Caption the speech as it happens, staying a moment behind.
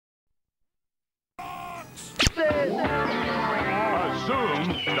Assume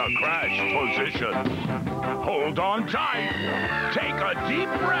the crash position. Hold on tight. Take a deep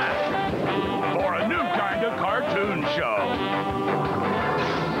breath for a new kind of cartoon show.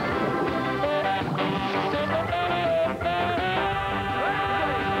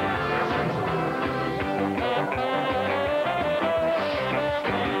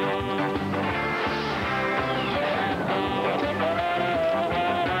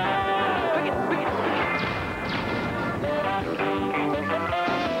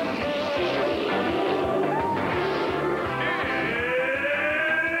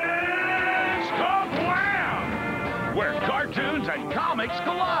 And comics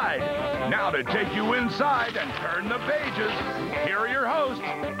collide. Now to take you inside and turn the pages, here are your hosts,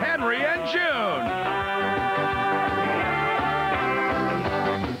 Henry and June.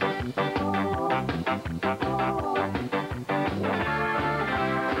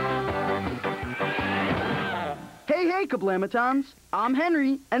 Hey, Kablamatons. I'm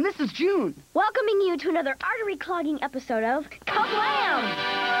Henry, and this is June. Welcoming you to another artery-clogging episode of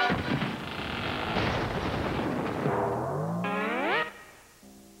Kablam!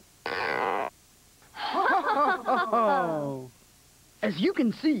 Oh. As you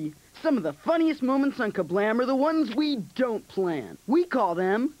can see, some of the funniest moments on Kablam are the ones we don't plan. We call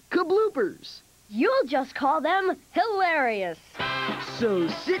them Kabloopers. You'll just call them hilarious. So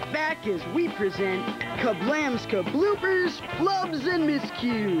sit back as we present Kablam's Kabloopers, Flubs, and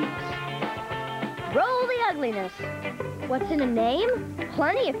Miscues. Roll the ugliness. What's in a name?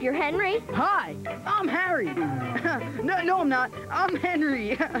 Plenty if you're Henry. Hi, I'm Harry. No, I'm not. I'm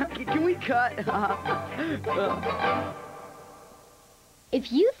Henry. Can we cut?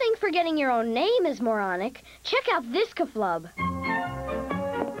 If you think forgetting your own name is moronic, check out this kaflub.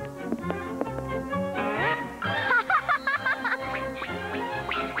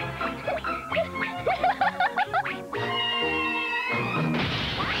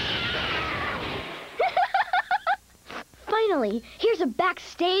 Finally, here's a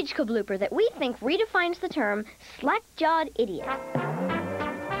backstage kablooper that we think redefines the term slack-jawed idiot.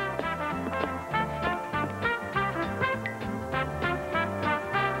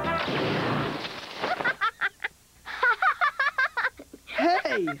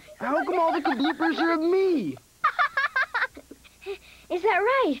 Hey, how come all the kabloopers are of me? Is that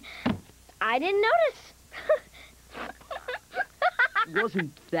right? I didn't notice.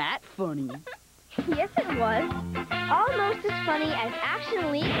 Wasn't that funny? Yes, it was. Almost as funny as Action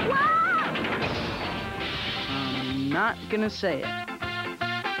League. Wow! I'm not gonna say it.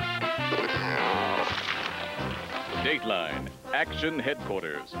 Dateline, Action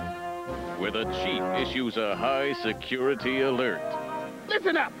Headquarters, where the chief issues a high security alert.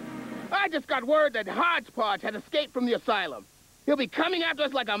 Listen up! I just got word that Hodgepodge has escaped from the asylum. He'll be coming after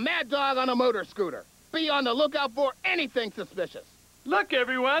us like a mad dog on a motor scooter. Be on the lookout for anything suspicious. Look,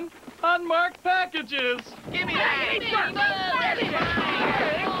 everyone! Unmarked packages! Give me that!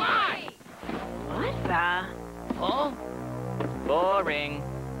 What the? Oh? Boring.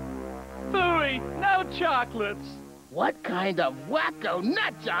 Phooey! No chocolates! What kind of wacko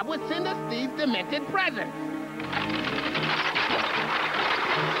nut job would send us these demented presents?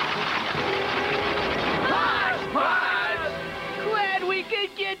 Hodgepodge! Glad we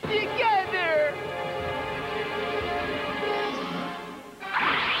could get together!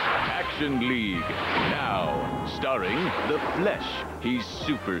 Action League, now, starring The Flesh. He's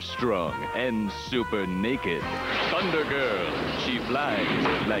super strong and super naked. Thunder Girl, she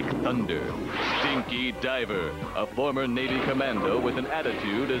flies like thunder. Stinky Diver, a former Navy commando with an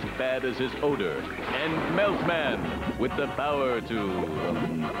attitude as bad as his odor. And Meltman, with the power to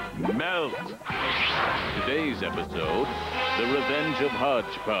melt. Today's episode, The Revenge of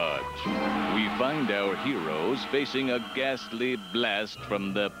Hodgepodge. We find our heroes facing a ghastly blast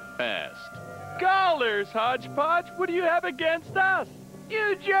from the past. Scholars, Hodgepodge, what do you have against us?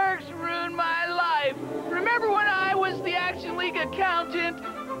 You jerks ruined my life. Remember when I was the Action League accountant?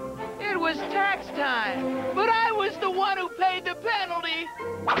 It was tax time, but I was the one who paid the penalty.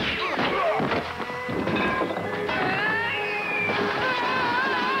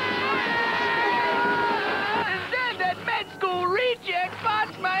 And then that med school reject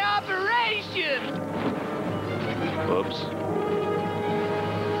botched my operation. Oops.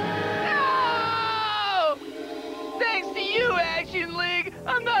 Thanks to you, Action League,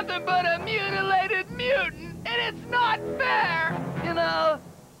 I'm nothing but a mutilated mutant, and it's not fair! You know,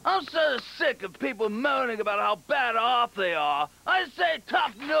 I'm so sick of people moaning about how bad off they are. I say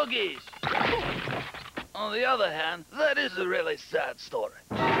tough noogies. On the other hand, that is a really sad story.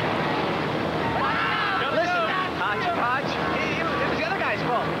 Listen, Hodgepodge, it was the other guy's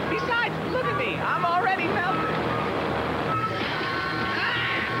fault. Besides, look at me, I'm already melted.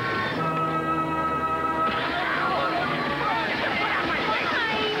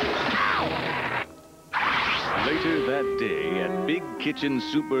 kitchen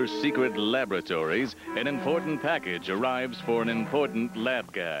super secret laboratories, an important package arrives for an important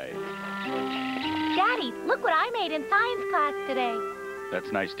lab guy. Daddy, look what I made in science class today.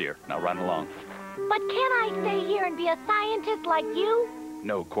 That's nice, dear. Now run along. But can I stay here and be a scientist like you?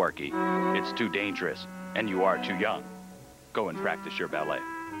 No, Corky. It's too dangerous, and you are too young. Go and practice your ballet.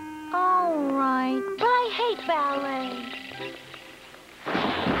 All right, but I hate ballet.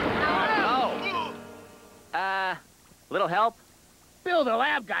 Little help? Bill the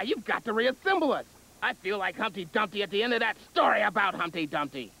lab guy, you've got to reassemble us. I feel like Humpty Dumpty at the end of that story about Humpty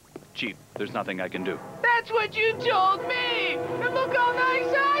Dumpty. Chief, there's nothing I can do. That's what you told me! And look how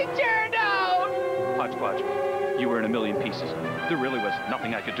nice I turned out! Hodgepodge, you were in a million pieces. There really was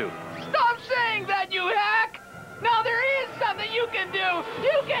nothing I could do. Stop saying that, you hack! Now there is something you can do!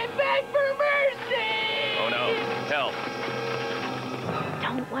 You can beg for mercy! Oh no, help!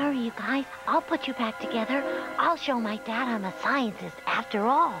 Don't worry, you guys. I'll put you back together. I'll show my dad I'm a scientist after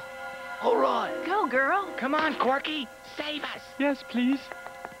all. All right. Go, girl. Come on, Corky. Save us. Yes, please.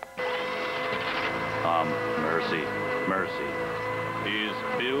 Mercy, mercy. Is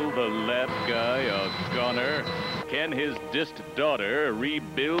Bill the lab guy a goner? Can his dissed daughter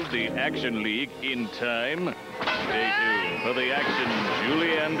rebuild the Action League in time? Stay tuned for the action,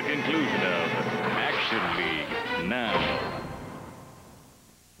 Julie, and conclusion of Action League now.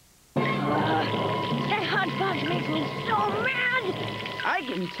 That Hodgepodge makes me so mad! I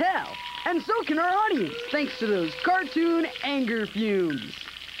can tell. And so can our audience, thanks to those cartoon anger fumes.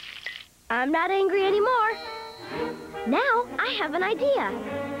 I'm not angry anymore. Now I have an idea.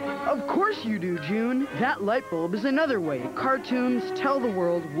 Of course you do, June. That light bulb is another way cartoons tell the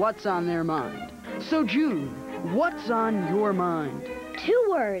world what's on their mind. So, June, what's on your mind? 2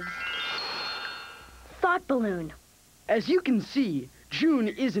 words. Thought balloon. As you can see, June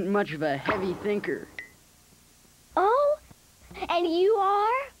isn't much of a heavy thinker. Oh? And you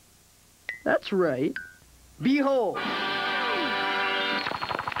are? That's right. Behold.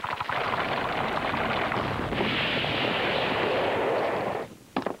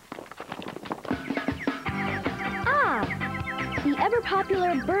 The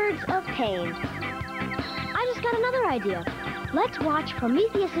ever-popular Birds of Pain. I just got another idea. Let's watch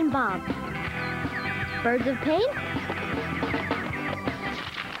Prometheus and Bob. Birds of Pain?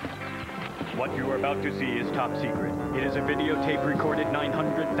 What you are about to see is top secret. It is a videotape recorded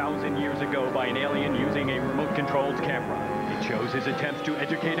 900,000 years ago by an alien using a remote-controlled camera. It shows his attempts to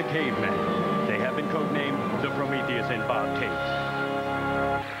educate a caveman. They have been codenamed the Prometheus and Bob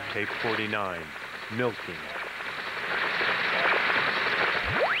tapes. Tape 49, Milking.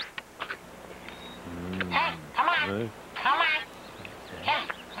 Hey, come on. Come on. Here.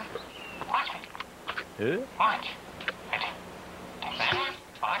 Watch me. Watch.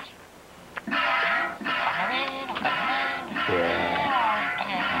 Watch.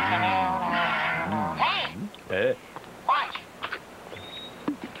 Hey. Watch.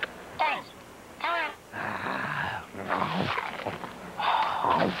 Thanks. Come on.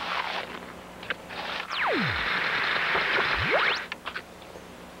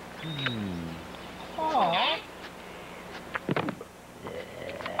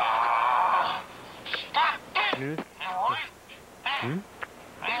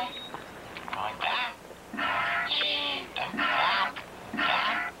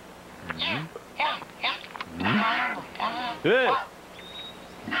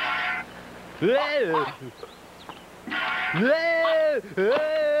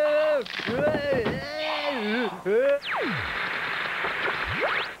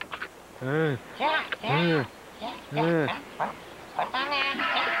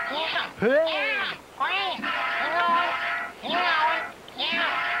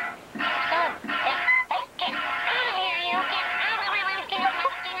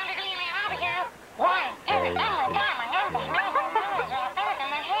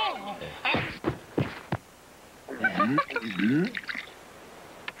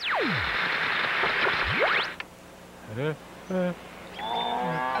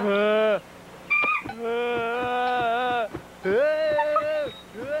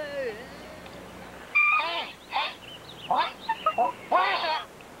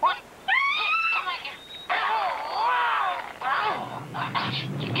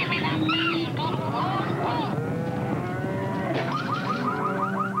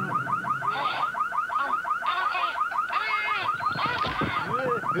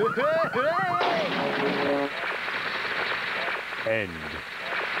 End.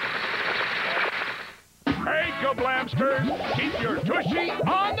 Hey, Kablamsters, keep your tushy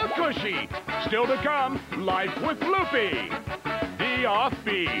on the cushy. Still to come, Life with Loopy, the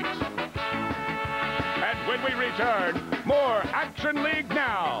Offbeat. And when we return, More Action League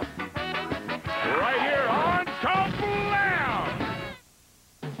now. Right here on Tape-Kablam.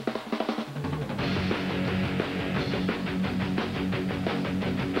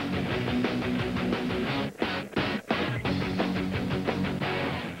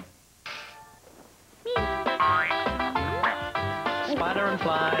 Spider and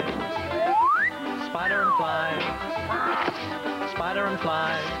fly. Spider and fly. Spider and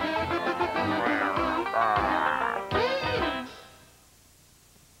fly.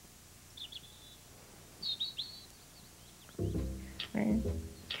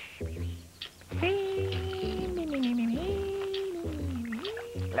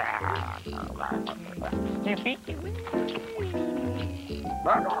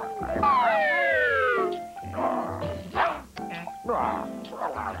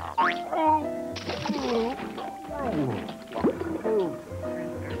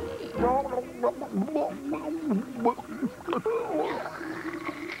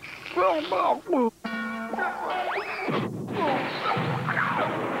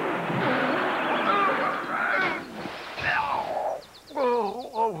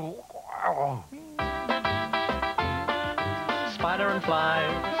 Spider and fly.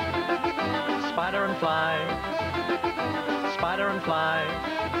 Spider and fly. Spider and fly.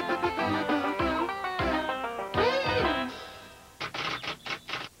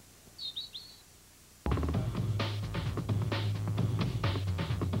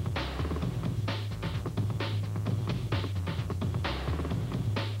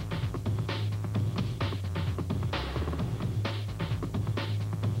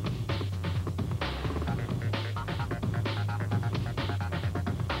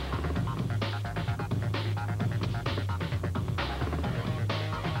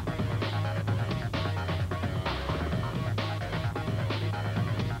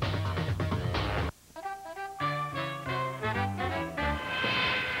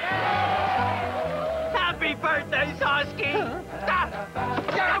 Happy birthday, Zosky!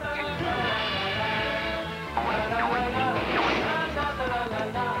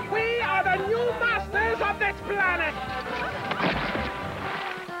 We are the new masters of this planet!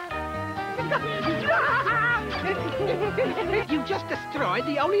 You just destroyed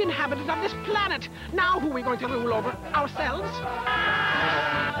the only inhabitant of this planet. Now who are we going to rule over? Ourselves?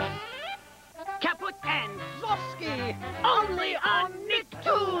 Caput and Zosky, only on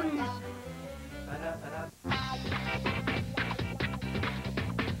Nicktoons!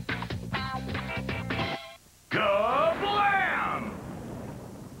 Kablam!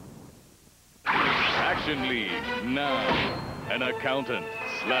 Action League, now. An accountant,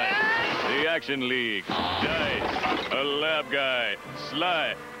 Sly. The Action League, Dice. A lab guy,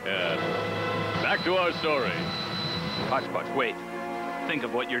 Sly. Back to our story. Hodgepodge, wait. Think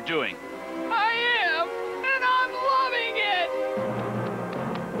of what you're doing. I am, and I'm loving it!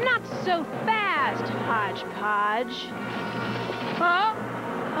 Not so fast, Hodgepodge. Huh?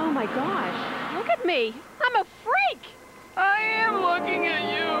 Oh my gosh, look at me. I'm a freak! I am looking at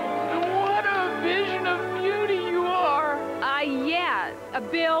you, and what a vision of beauty you are! Yeah.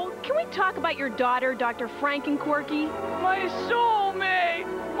 Bill, can we talk about your daughter, Dr. Frankenquirky? My soulmate!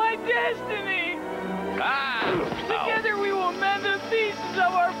 My destiny! Together we will mend the pieces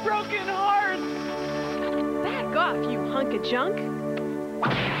of our broken hearts! Back off, you hunk of junk.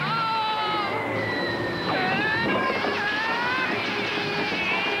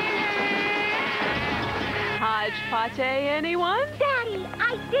 Hodgepodge, anyone? Daddy,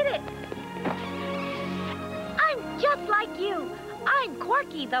 I did it! I'm just like you. I'm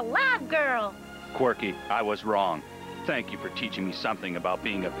Quirky, the lab girl. Quirky, I was wrong. Thank you for teaching me something about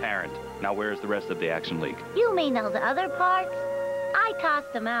being a parent. Now where's the rest of the Action League? You may know the other parts. I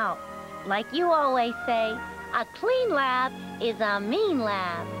tossed them out. Like you always say, a clean lab is a mean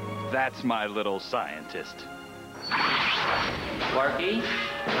lab. That's my little scientist. Quirky?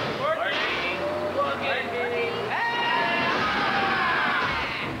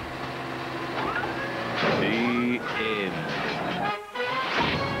 The end.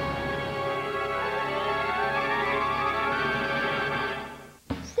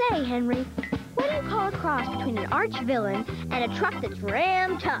 Say, Henry, what do you call a cross between an arch villain and a truck that's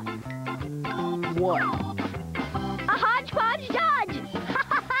ram tough? What? A hodgepodge dodge!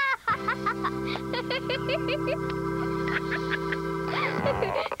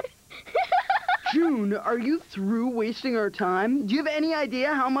 June, are you through wasting our time? Do you have any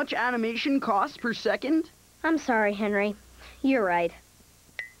idea how much animation costs per second? I'm sorry, Henry. You're right.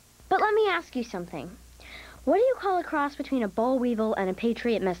 But let me ask you something. What do you call a cross between a boll weevil and a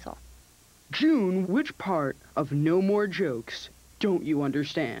Patriot missile? June, which part of No More Jokes don't you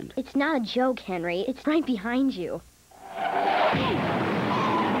understand? It's not a joke, Henry. It's right behind you.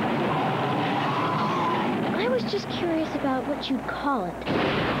 I was just curious about what you'd call it.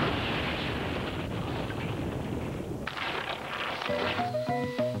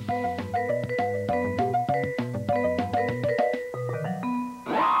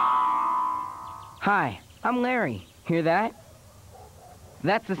 Hi, I'm Larry. Hear that?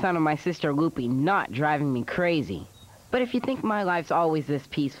 That's the sound of my sister Loopy not driving me crazy. But if you think my life's always this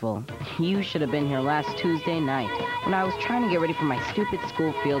peaceful, you should have been here last Tuesday night when I was trying to get ready for my stupid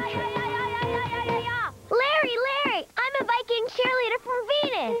school field trip. Larry! I'm a Viking cheerleader from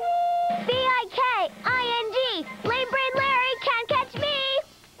Venus! V-I-K-I-N-G! Lame brain Larry can't catch me!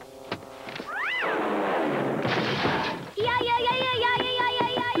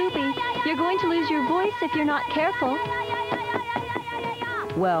 Loopy, you're going to lose your voice if you're not careful.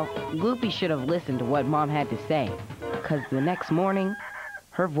 Well, Loopy should have listened to what Mom had to say, because the next morning,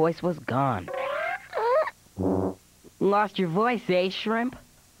 her voice was gone. Lost your voice, eh, Shrimp?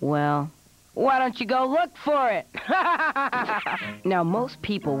 Well, why don't you go look for it? Now, most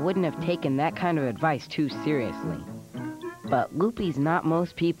people wouldn't have taken that kind of advice too seriously. But Loopy's not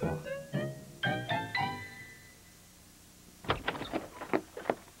most people.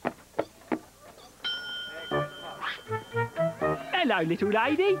 Hello, little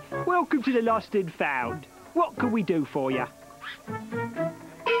lady. Welcome to the Lost and Found. What can we do for you?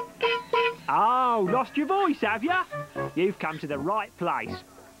 Oh, lost your voice, have you? You've come to the right place.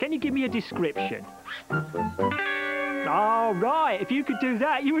 Can you give me a description? Oh, right. If you could do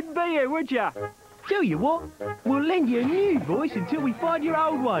that, you wouldn't be here, would you? Tell you what, we'll lend you a new voice until we find your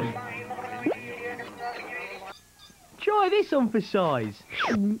old one. Try this on for size.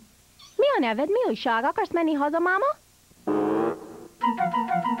 Mi a neved? Mi újság? Akarsz menni haza, máma?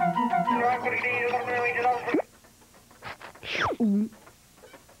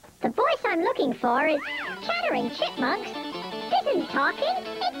 The voice I'm looking for is chattering chipmunks. This isn't talking,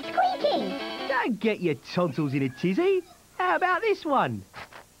 it's squeaking. Don't get your tonsils in a tizzy. How about this one?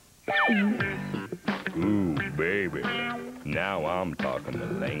 Ooh, baby. Now I'm talking the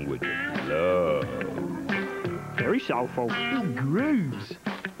language of love. Very soulful. It grooves.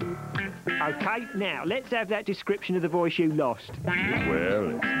 OK, now, let's have that description of the voice you lost. Well,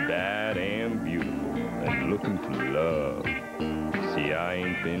 it's bad and beautiful and looking for love. See, I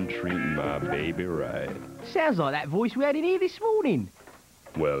ain't been treating my baby right. Sounds like that voice we had in here this morning.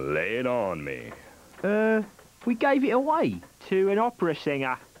 Well, lay it on me. We gave it away. To an opera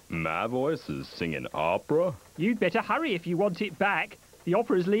singer. My voice is singing opera? You'd better hurry if you want it back. The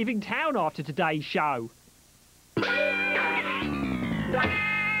opera's leaving town after today's show.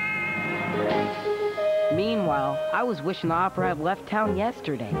 Meanwhile, I was wishing the opera had left town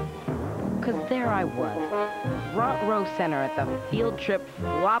yesterday. 'Cause there I was, front row center at the field trip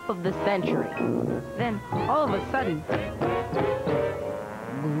flop of the century. Then, all of a sudden...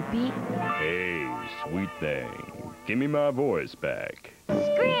 Loopy? Hey, sweet thing. Give me my voice back.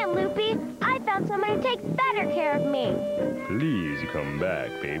 Scram, Loopy! I found someone who takes better care of me. Please come back,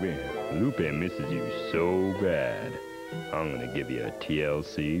 baby. Lupe misses you so bad. I'm gonna give you a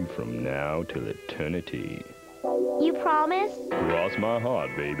TLC from now till eternity. You promise? Cross my heart,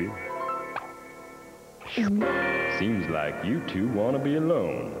 baby. Seems like you two want to be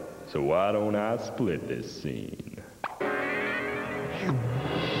alone, so why don't I split this scene?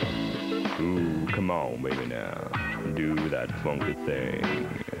 Ooh, come on, baby, now. Do that funky thing.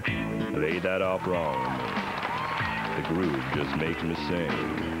 Lay that opera on me. The groove just makes me sing.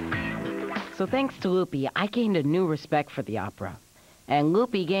 So thanks to Loopy, I gained a new respect for the opera. And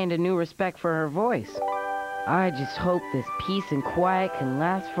Loopy gained a new respect for her voice. I just hope this peace and quiet can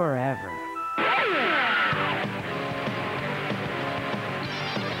last forever.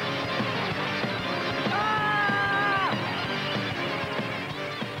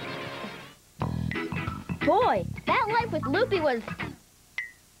 Boy, that life with Loopy was...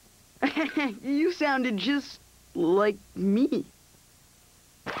 You sounded just like me.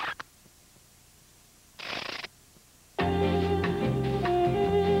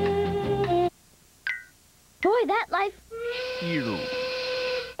 Boy, that life... You.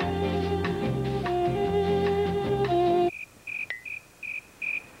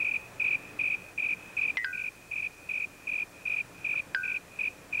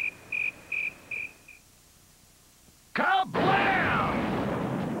 Kablam!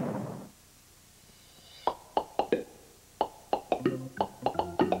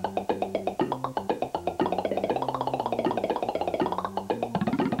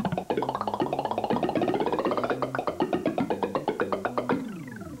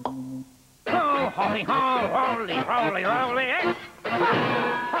 Holy, ho, holy, holy, holy, eh? Ha,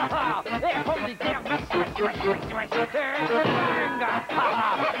 ha, ha! Hey, holy damn, Je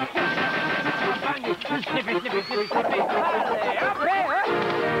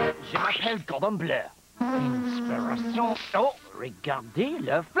m'appelle Cordon Bleu. Inspiration. Oh, regardez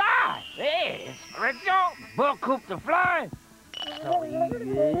le fly. Hey, inspiration. Beaucoup de fly.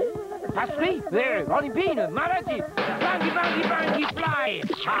 Passerie. Hey, Ronnie maladie. Bandy, fly.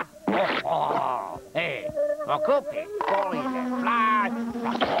 Ah, oh. Hey, beaucoup de fly.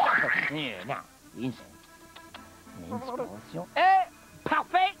 Now, inspiration. Eh,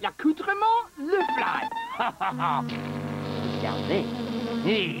 parfait, l'accoutrement, le fly. Regardez.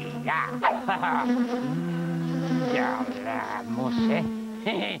 Regarde là, mon chien.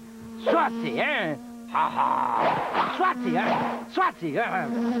 61.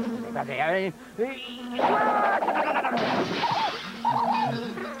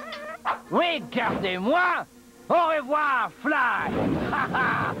 Regardez-moi. Au revoir, Fly.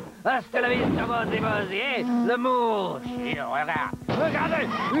 Hasta la vista, buzzy, le mouche. Regarde. Regardez.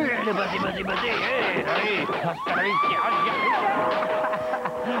 Le buzzy. Hasta la vista.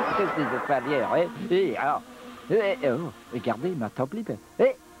 Qu'est-ce que je fais dire, hein? Et alors, regardez ma top libre.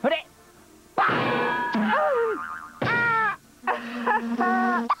 Et, allez!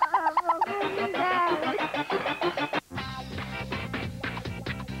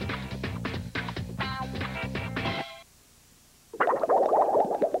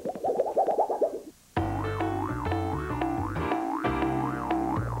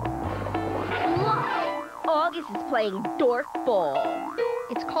 August is playing dork ball.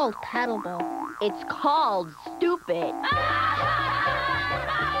 It's called paddleball. It's called stupid.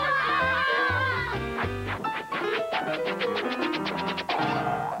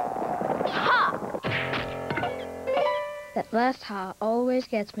 Ha! That last ha always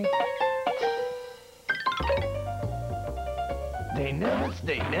gets me. They never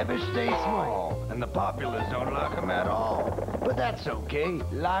stay small, and the populace don't like them at all. But that's okay,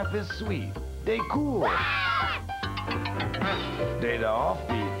 life is sweet. They cool. They the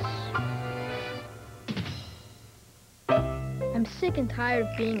offbeats. I'm sick and tired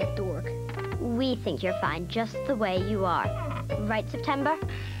of being a dork. We think you're fine just the way you are. Right, September?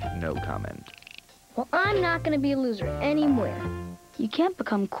 No comment. Well, I'm not gonna be a loser anymore. You can't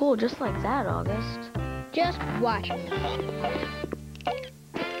become cool just like that, August. Just watch it.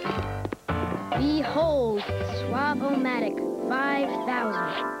 Behold, Swab-O-Matic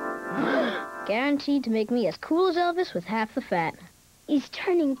 5000. Guaranteed to make me as cool as Elvis with half the fat. He's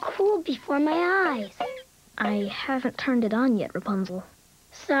turning cool before my eyes. I haven't turned it on yet, Rapunzel.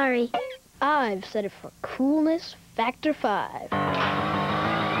 Sorry. I've set it for coolness factor 5.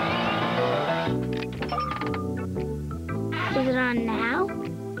 Is it on now?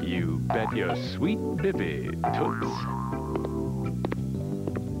 You bet your sweet Bippy, Toots.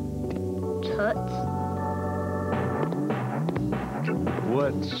 Toots?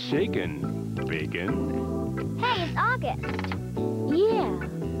 What's shaking, Bacon? Hey, it's August. Yeah,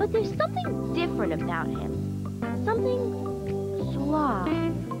 but there's something different about him. Something suave.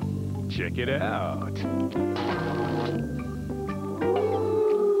 Check it out.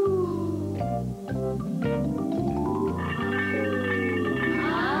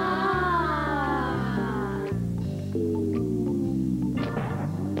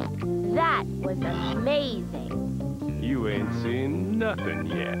 That was amazing. You ain't seen nothing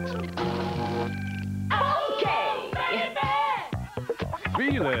yet. Okay.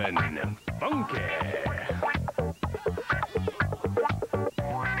 Feeling funky.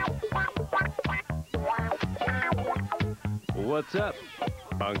 What's up,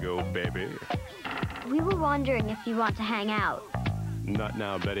 Bongo baby? We were wondering if you want to hang out. Not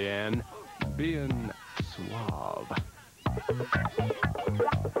now, Betty Ann. Being suave.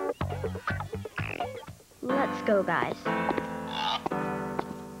 Let's go, guys.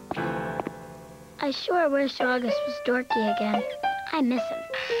 I sure wish August was dorky again. I miss him.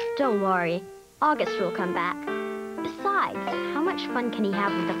 Don't worry. August will come back. Besides, how much fun can he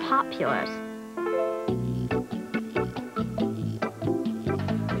have with the populars?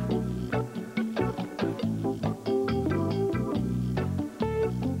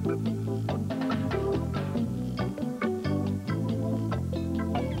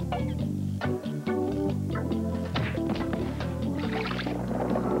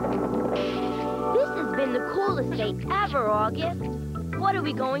 Ever, August. What are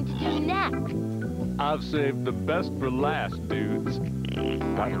we going to do next? I've saved the best for last, dudes.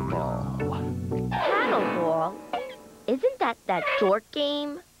 Paddleball. Paddleball? Isn't that dork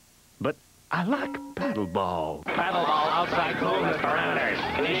game? But I like paddleball. Paddleball outside coolness parameters.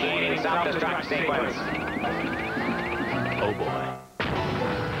 Initiating self-destruct sequence. Oh boy.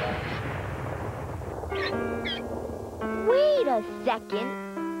 Wait a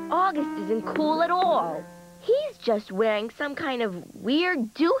second. August isn't cool at all. He's just wearing some kind of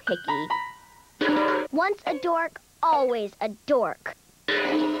weird doohickey. Once a dork, always a dork.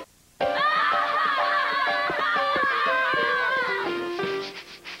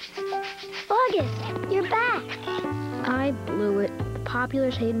 August, you're back. I blew it. The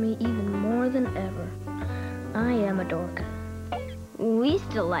populars hate me even more than ever. I am a dork. We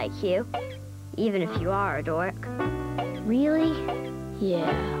still like you, even if you are a dork. Really?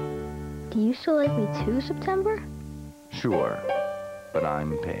 Yeah. Do you still like me too, September? Sure, but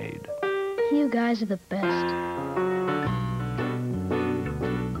I'm paid. You guys are the best.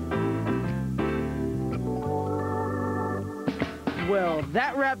 Well,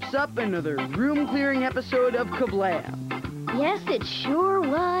 that wraps up another room-clearing episode of Kablam. Yes, it sure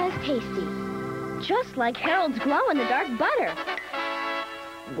was tasty. Just like Harold's glow-in-the-dark butter.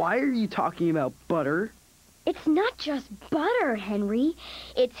 Why are you talking about butter? It's not just butter, Henry.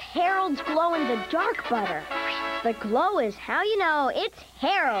 It's Harold's glow-in-the-dark butter. The glow is how you know it's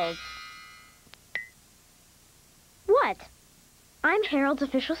Harold's. What? I'm Harold's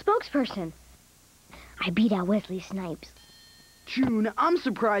official spokesperson. I beat out Wesley Snipes. June, I'm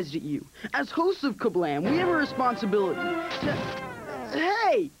surprised at you. As hosts of Kablam, we have a responsibility to...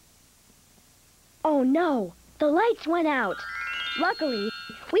 Hey! Oh, no. The lights went out. Luckily,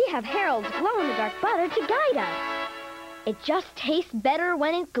 we have Harold's glow-in-the-dark butter to guide us. It just tastes better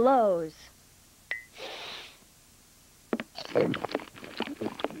when it glows. June!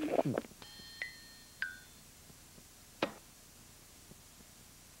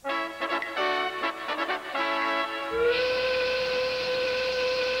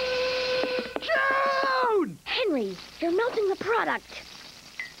 Henry, you're melting the product.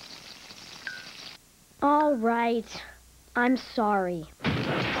 All right. I'm sorry.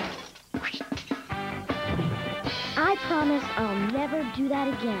 I promise I'll never do that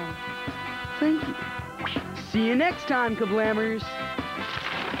again. Thank you. See you next time, Kablammers.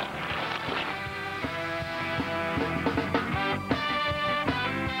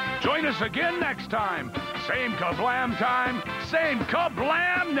 Join us again next time. Same Kablam time, same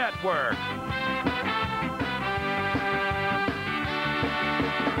Kablam network.